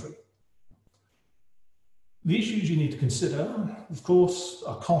that country. The issues you need to consider, of course,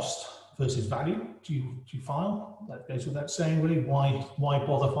 are cost versus value. Do you file? That goes without saying, really. Why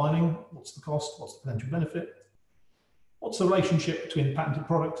bother filing? What's the cost? What's the potential benefit? What's the relationship between the patented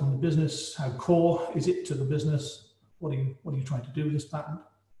product and the business? How core is it to the business? What are you trying to do with this patent?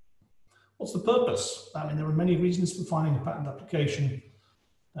 What's the purpose? I mean, there are many reasons for filing a patent application.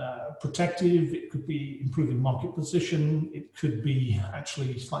 Protective, it could be improving market position, it could be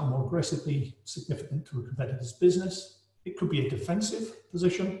actually slightly more aggressively significant to a competitor's business, it could be a defensive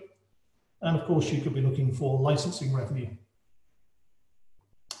position, and of course you could be looking for licensing revenue.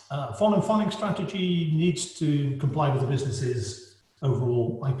 Filing strategy needs to comply with the business's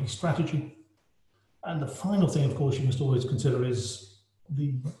overall IP strategy. And the final thing, of course, you must always consider is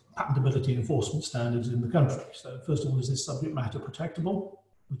the patentability enforcement standards in the country. So first of all, is this subject matter protectable,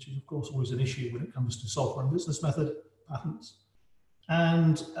 which is of course always an issue when it comes to software and business method patents.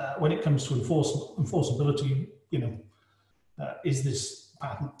 And when it comes to enforceability, is this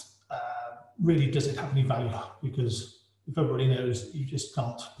patent, really, does it have any value? Because if everybody knows you just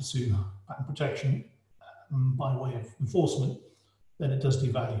can't pursue patent protection by way of enforcement, then it does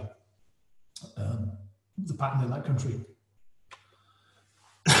devalue the patent in that country.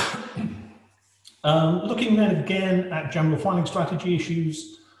 Looking then again at general filing strategy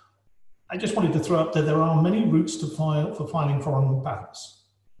issues, I just wanted to throw up that there are many routes to file for filing foreign patents.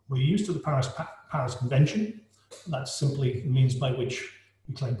 We're used to the Paris Convention. That's simply the means by which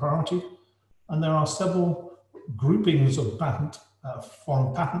we claim priority. And there are several groupings of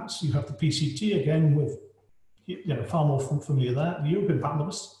foreign patents. You have the PCT, again, with far more familiar with that. The European Patent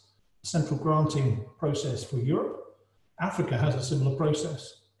Office, central granting process for Europe. Africa has a similar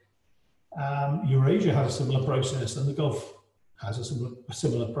process. Eurasia has a similar process, and the Gulf has a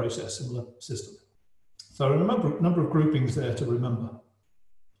similar process, similar system. So there are a number of groupings there to remember.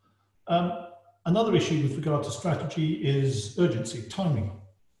 Another issue with regard to strategy is urgency, timing.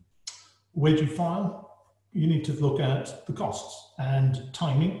 Where do you file? You need to look at the costs and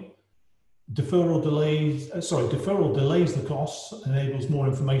timing. Deferral delays the costs, enables more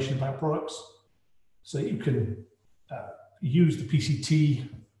information about products. So you can use the PCT.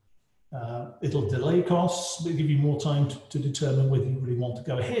 It'll delay costs, but give you more time to determine whether you really want to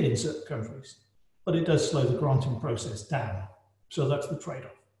go ahead in certain countries. But it does slow the granting process down. So that's the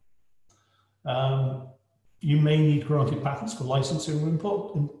trade-off. You may need granted patents for licensing or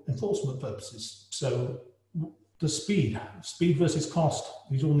enforcement purposes. So the speed versus cost,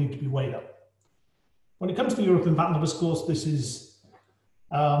 these all need to be weighed up. When it comes to European patent office, of course, this is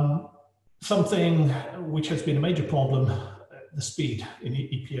something which has been a major problem, the speed in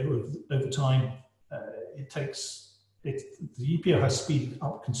EPO over time. The EPO has speeded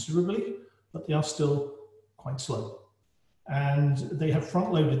up considerably, but they are still quite slow. And they have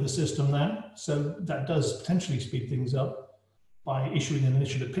front-loaded the system now, so that does potentially speed things up by issuing an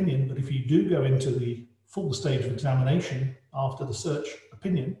initial opinion. But if you do go into the full stage of examination after the search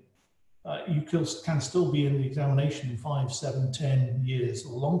opinion, you can still be in the examination in 5, 7, 10 years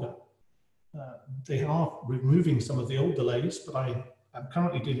or longer. They are removing some of the old delays, but I am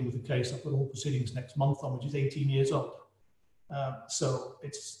currently dealing with a case I've got all proceedings next month on, which is 18 years old. So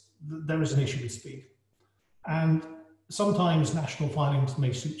there is an issue with speed. And sometimes national filings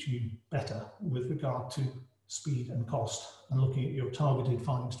may suit you better with regard to speed and cost and looking at your targeted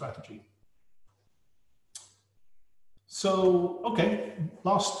filing strategy. So, okay,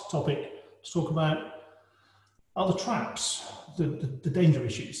 last topic to talk about are the traps, the danger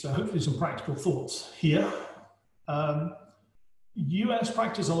issues. So hopefully some practical thoughts here. US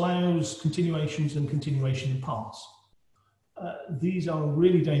practice allows continuations and continuation in parts. These are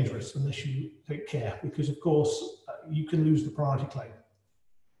really dangerous unless you take care, because of course you can lose the priority claim.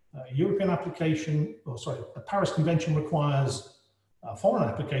 European application, the Paris Convention requires a foreign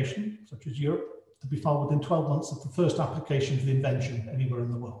application, such as Europe, to be filed within 12 months of the first application for the invention anywhere in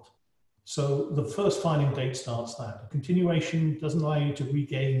the world. So the first filing date starts that. A continuation doesn't allow you to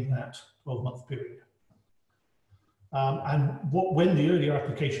regain that 12-month period. When the earlier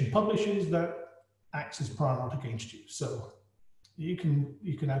application publishes, that acts as prior art against you. So you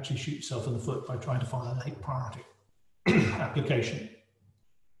can actually shoot yourself in the foot by trying to file a late priority application.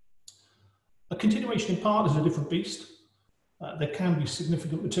 A continuation in part is a different beast. There can be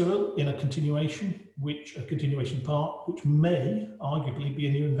significant material in a continuation part, which may arguably be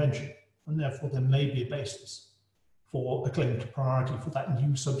a new invention, and therefore there may be a basis for a claim to priority for that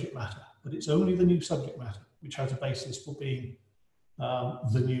new subject matter. But it's only the new subject matter which has a basis for being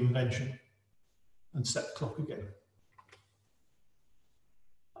the new invention, and set the clock again.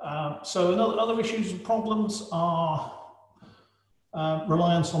 So other issues and problems are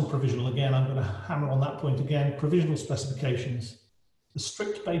reliance on provisional. Again, I'm going to hammer on that point again. Provisional specifications. The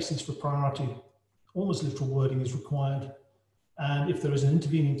strict basis for priority, almost literal wording is required. And if there is an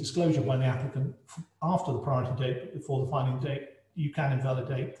intervening disclosure by the applicant after the priority date, but before the filing date, the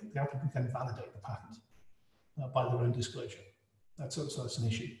applicant can validate the patent by their own disclosure. That's an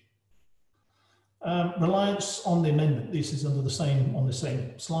issue. Reliance on the amendment. This is on the same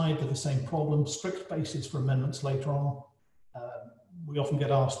slide, with the same problem. Strict basis for amendments later on. We often get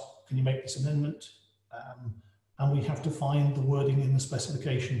asked, can you make this amendment? And we have to find the wording in the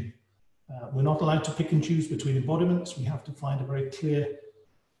specification. We're not allowed to pick and choose between embodiments. We have to find a very clear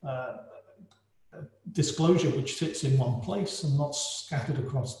disclosure which sits in one place and not scattered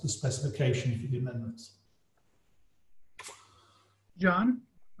across the specification for the amendments. John?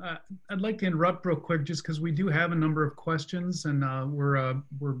 I'd like to interrupt real quick, just because we do have a number of questions, and we're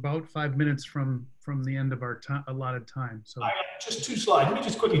about 5 minutes from the end of our allotted time. So just 2 slides. Let me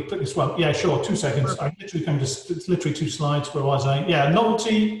just quickly click this one. Yeah, sure. 2 seconds. It's literally 2 slides. Where was I? Yeah,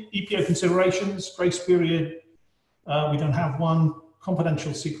 novelty, EPO considerations, grace period. We don't have one.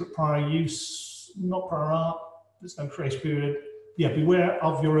 Confidential, secret, prior use, not prior art. There's no grace period. Yeah, beware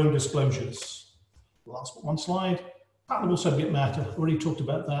of your own disclosures. Last 1 slide. Patentable subject matter, already talked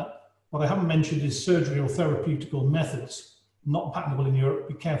about that. What I haven't mentioned is surgery or therapeutical methods, not patentable in Europe.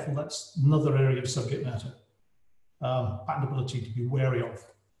 Be careful, that's another area of subject matter. Patentability to be wary of.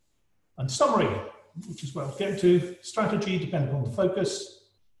 And summary, which is what I'll get to. Strategy, depending on the focus.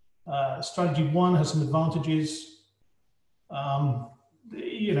 Strategy 1 has some advantages.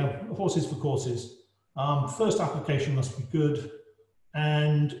 Horses for courses. First application must be good,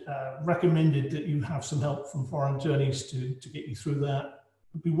 and recommended that you have some help from foreign attorneys to get you through that.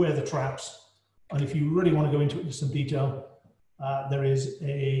 Beware the traps. And if you really want to go into it in some detail, there is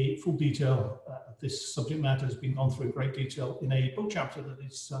a full detail. This subject matter has been gone through in great detail in a book chapter that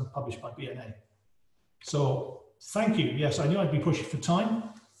is published by BNA. So thank you. Yes, I knew I'd be pushing for time.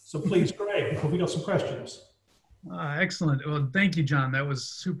 So please, Greg, have we got some questions? Excellent. Well, thank you, John. That was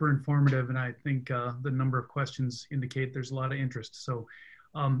super informative, and I think the number of questions indicate there's a lot of interest. So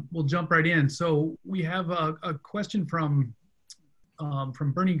we'll jump right in. So we have a question from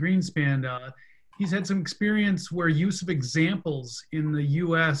Bernie Greenspan. He's had some experience where use of examples in the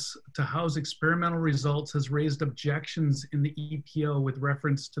U.S. to house experimental results has raised objections in the EPO with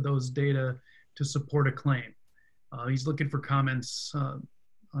reference to those data to support a claim. He's looking for comments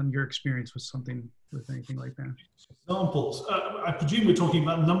on your experience with anything like that. Examples. I presume we're talking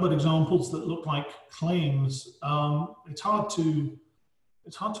about numbered examples that look like claims. It's hard to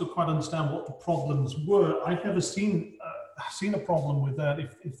quite understand what the problems were. I've never seen a problem with that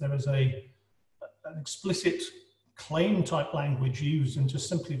if there is an explicit claim type language used and just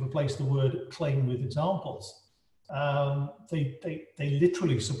simply replace the word claim with examples. They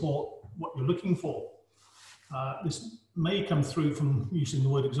literally support what you're looking for. This may come through from using the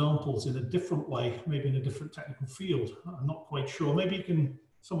word examples in a different way, maybe in a different technical field. I'm not quite sure. Maybe you can,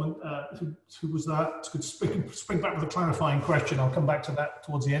 someone who was that, could spring back with a clarifying question. I'll come back to that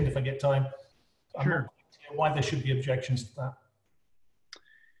towards the end if I get time. I'm Sure. not quite clear why there should be objections to that.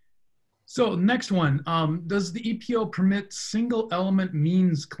 So next one, does the EPO permit single element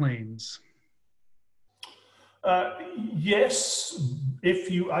means claims? Yes,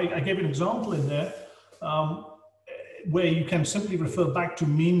 I gave an example in there where you can simply refer back to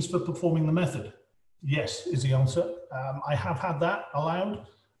means for performing the method. Yes, is the answer. I have had that allowed.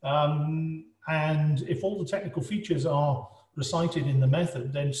 And if all the technical features are recited in the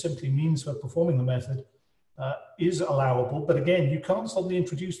method, then simply means for performing the method is allowable. But again, you can't suddenly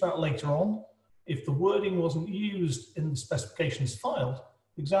introduce that later on. If the wording wasn't used in the specifications filed,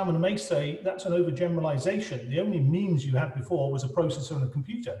 the examiner may say that's an overgeneralization. The only means you had before was a processor and a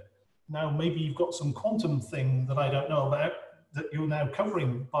computer. Now, maybe you've got some quantum thing that I don't know about that you're now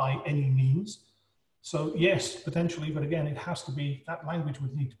covering by any means. So yes, potentially, but again, it has to be, that language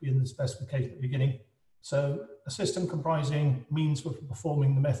would need to be in the specification at the beginning. So a system comprising means for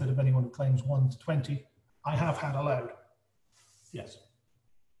performing the method of anyone who claims 1 to 20, I have had allowed. Yes.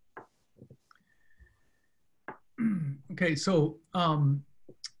 Okay, so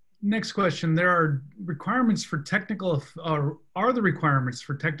next question. There are requirements for technical, or are the requirements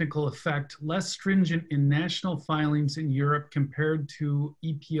for technical effect less stringent in national filings in Europe compared to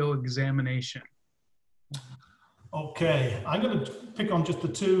EPO examination? Okay, I'm going to pick on just the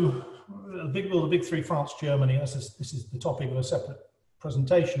two, the big three, France, Germany. This is the topic of a separate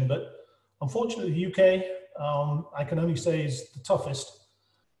presentation, but unfortunately the UK, I can only say is the toughest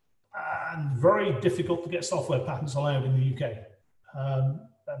and very difficult to get software patents allowed in the UK.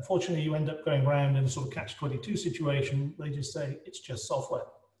 Unfortunately, you end up going around in a sort of catch-22 situation. They just say it's just software.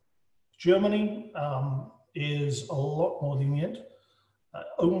 Germany is a lot more lenient,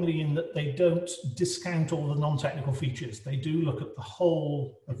 only in that they don't discount all the non-technical features. They do look at the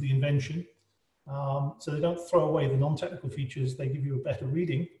whole of the invention. So they don't throw away the non-technical features. They give you a better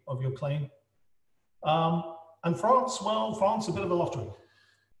reading of your claim. And France, well, France is a bit of a lottery.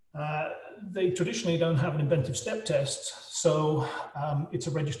 They traditionally don't have an inventive step test, so it's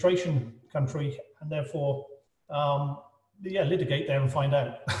a registration country, and therefore, yeah, litigate there and find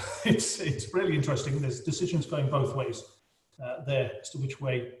out. It's really interesting. There's decisions going both ways there as to which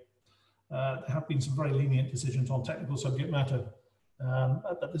way. There have been some very lenient decisions on technical subject matter,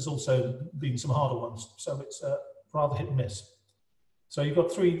 but there's also been some harder ones, so it's rather hit and miss. So you've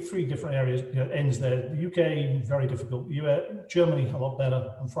got three different areas, ends there. The UK, very difficult. Germany, a lot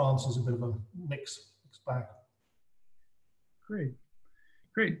better. And France is a bit of a mixed bag. Great.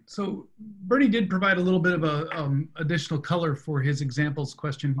 Great. So Bernie did provide a little bit of a additional color for his examples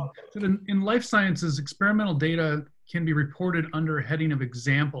question. So in life sciences, experimental data can be reported under a heading of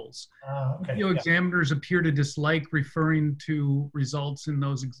examples. Okay, examiners appear to dislike referring to results in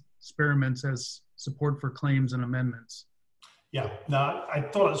those experiments as support for claims and amendments. Yeah, no, I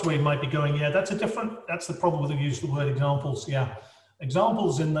thought that's where you might be going. Yeah, that's the problem with the use of the word examples. Yeah,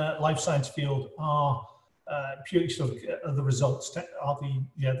 examples in the life science field are purely sort of the results, are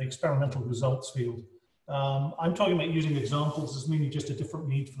the experimental results field. I'm talking about using examples as meaning just a different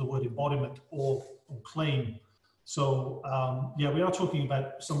need for the word embodiment or claim. So yeah, we are talking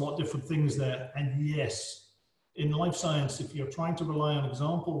about somewhat different things there. And yes, in life science, if you're trying to rely on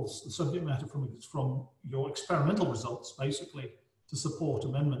examples, the subject matter from your experimental results, basically, to support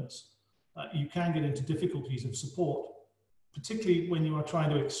amendments, you can get into difficulties of support, particularly when you are trying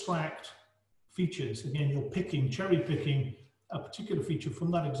to extract features. Again, you're cherry picking a particular feature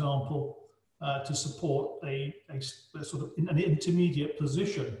from that example to support a sort of an intermediate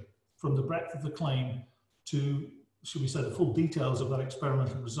position from the breadth of the claim to, should we say, the full details of that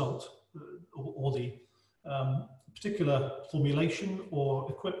experimental result, or the particular formulation or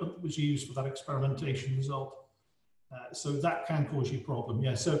equipment that was used for that experimentation result. So that can cause you a problem.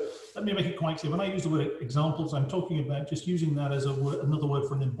 Yeah, so let me make it quite clear. When I use the word examples, I'm talking about just using that as a word, another word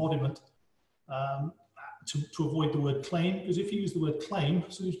for an embodiment, to avoid the word claim. Because if you use the word claim,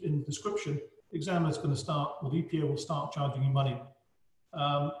 so in the description, the examiner's going to start, or the EPO will start charging you money.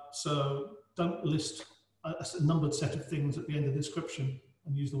 So don't list a numbered set of things at the end of the description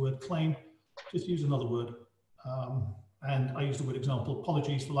and use the word claim. Just use another word. And I use the word example.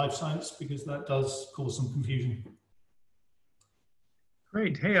 Apologies for life science, because that does cause some confusion.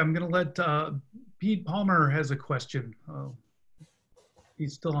 Great. Hey, I'm going to let Pete Palmer has a question.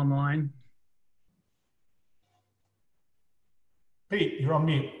 He's still on the line. Pete, you're on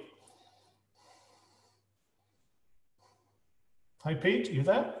mute. Hi, Pete, you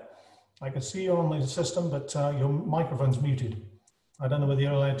there? I can see you on the system, but your microphone's muted. I don't know whether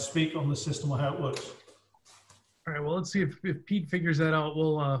you're allowed to speak on the system or how it works. All right, well, let's see if Pete figures that out.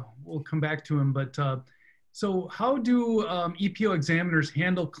 We'll come back to him. But so how do EPO examiners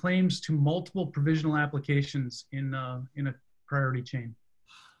handle claims to multiple provisional applications in a priority chain?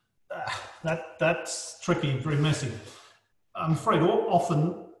 That's tricky, very messy. I'm afraid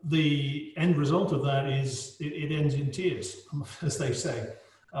often the end result of that is it ends in tears, as they say.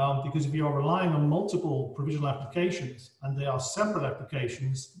 Because if you're relying on multiple provisional applications and they are separate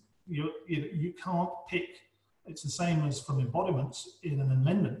applications, you can't pick. It's the same as from embodiments in an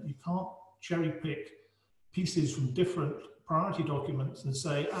amendment. You can't cherry pick pieces from different priority documents and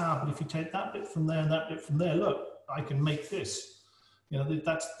say, but if you take that bit from there and that bit from there, look, I can make this. You know,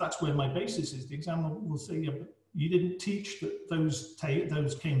 that's where my basis is. The examiner will say, yeah, but you didn't teach that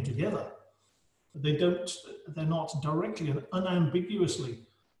those came together. They're not directly and unambiguously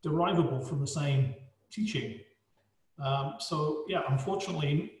derivable from the same teaching. So yeah,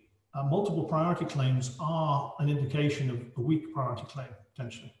 unfortunately, multiple priority claims are an indication of a weak priority claim,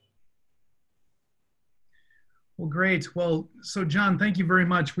 potentially. Well, great. Well, so John, thank you very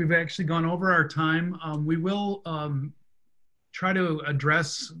much. We've actually gone over our time. We will try to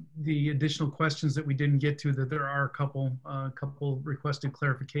address the additional questions that we didn't get to, that there are a couple requested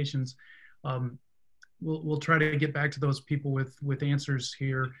clarifications. We'll try to get back to those people with answers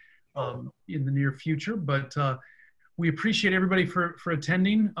here in the near future, but we appreciate everybody for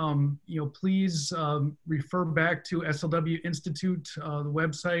attending. Please refer back to SLW Institute, the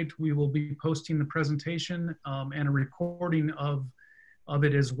website. We will be posting the presentation and a recording of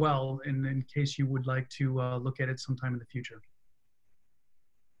it as well, in case you would like to look at it sometime in the future.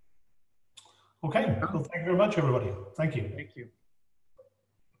 Okay, well, thank you very much, everybody. Thank you. Thank you.